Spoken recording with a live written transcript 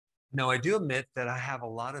Now, I do admit that I have a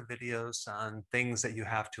lot of videos on things that you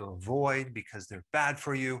have to avoid because they're bad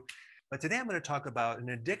for you. But today I'm going to talk about an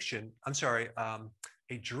addiction,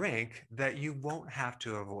 a drink that you won't have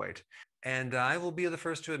to avoid. And I will be the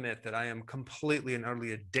first to admit that I am completely and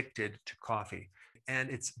utterly addicted to coffee and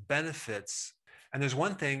its benefits. And there's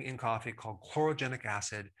one thing in coffee called chlorogenic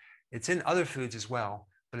acid. It's in other foods as well,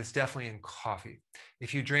 but it's definitely in coffee.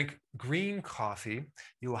 If you drink green coffee,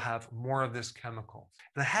 you will have more of this chemical.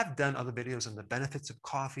 And I have done other videos on the benefits of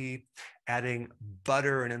coffee, adding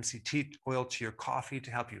butter and MCT oil to your coffee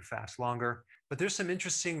to help you fast longer. But there's some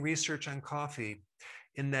interesting research on coffee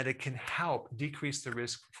in that it can help decrease the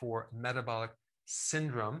risk for metabolic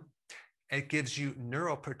syndrome. It gives you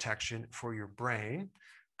neuroprotection for your brain,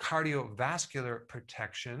 cardiovascular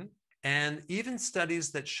protection, and even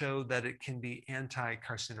studies that show that it can be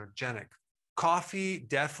anti-carcinogenic. Coffee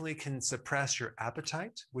definitely can suppress your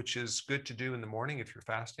appetite, which is good to do in the morning if you're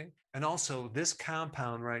fasting. And also this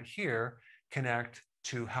compound right here can act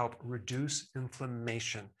to help reduce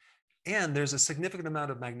inflammation. And there's a significant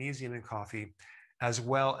amount of magnesium in coffee, as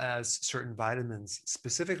well as certain vitamins,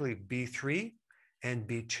 specifically B3 and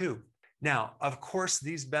B2. Now, of course,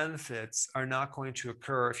 these benefits are not going to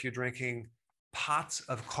occur if you're drinking pots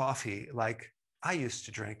of coffee like I used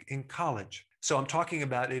to drink in college. So I'm talking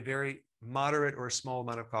about a very moderate or small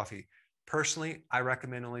amount of coffee. Personally, I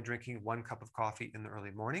recommend only drinking 1 cup of coffee in the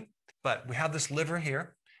early morning. But we have this liver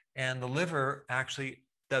here, and the liver actually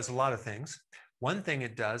does a lot of things. One thing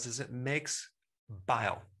it does is it makes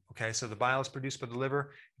bile. Okay, so the bile is produced by the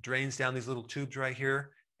liver, drains down these little tubes right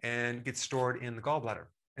here, and gets stored in the gallbladder.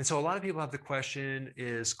 And so a lot of people have the question,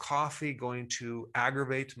 is coffee going to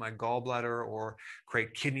aggravate my gallbladder or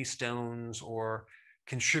create kidney stones or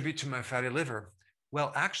contribute to my fatty liver?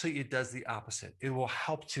 Well, actually, it does the opposite. It will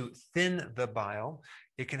help to thin the bile.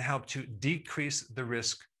 It can help to decrease the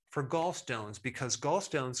risk for gallstones, because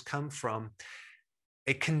gallstones come from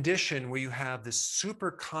a condition where you have this super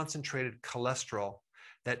concentrated cholesterol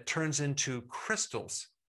that turns into crystals,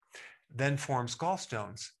 then forms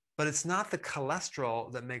gallstones. But it's not the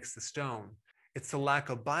cholesterol that makes the stone. It's the lack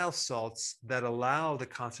of bile salts that allow the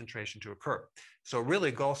concentration to occur. So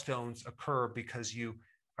really, gallstones occur because you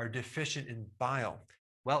are deficient in bile.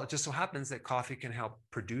 Well, it just so happens that coffee can help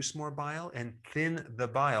produce more bile and thin the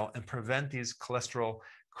bile and prevent these cholesterol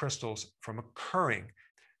crystals from occurring.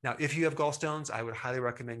 Now, if you have gallstones, I would highly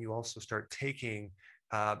recommend you also start taking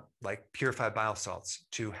like purified bile salts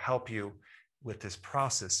to help you with this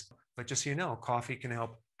process. But just so you know, coffee can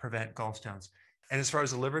help prevent gallstones. And as far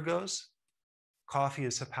as the liver goes, coffee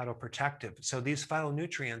is hepatoprotective. So these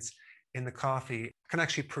phytonutrients in the coffee can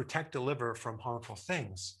actually protect the liver from harmful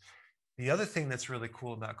things. The other thing that's really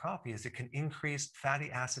cool about coffee is it can increase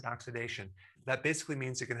fatty acid oxidation. That basically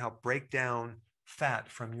means it can help break down fat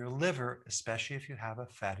from your liver, especially if you have a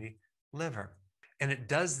fatty liver. And it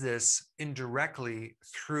does this indirectly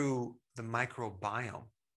through the microbiome,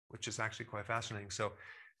 which is actually quite fascinating. So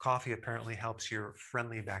coffee apparently helps your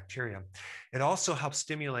friendly bacteria. It also helps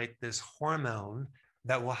stimulate this hormone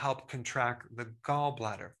that will help contract the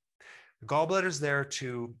gallbladder. The gallbladder is there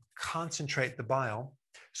to concentrate the bile.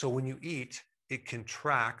 So when you eat, it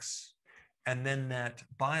contracts, and then that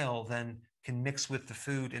bile then can mix with the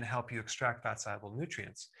food and help you extract fat-soluble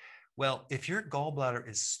nutrients. Well, if your gallbladder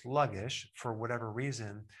is sluggish for whatever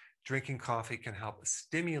reason, drinking coffee can help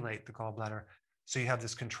stimulate the gallbladder. So you have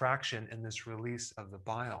this contraction and this release of the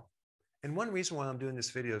bile. And one reason why I'm doing this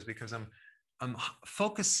video is because I'm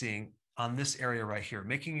focusing on this area right here,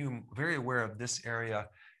 making you very aware of this area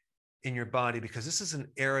in your body, because this is an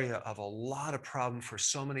area of a lot of problem for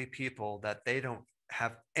so many people that they don't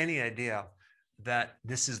have any idea that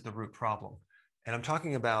this is the root problem. And I'm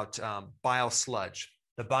talking about bile sludge.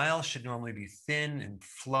 The bile should normally be thin and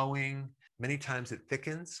flowing. Many times it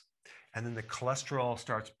thickens, and then the cholesterol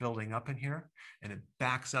starts building up in here, and it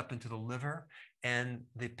backs up into the liver. And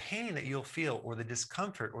the pain that you'll feel, or the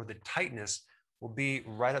discomfort or the tightness, will be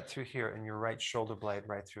right up through here in your right shoulder blade,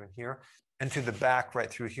 right through in here, and through the back, right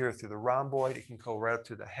through here, through the rhomboid. It can go right up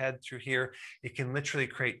through the head, through here. It can literally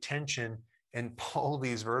create tension and pull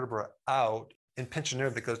these vertebrae out and pinch a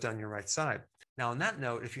nerve that goes down your right side. Now, on that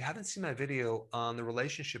note, if you haven't seen my video on the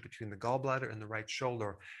relationship between the gallbladder and the right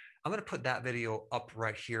shoulder, I'm going to put that video up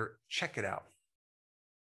right here. Check it out.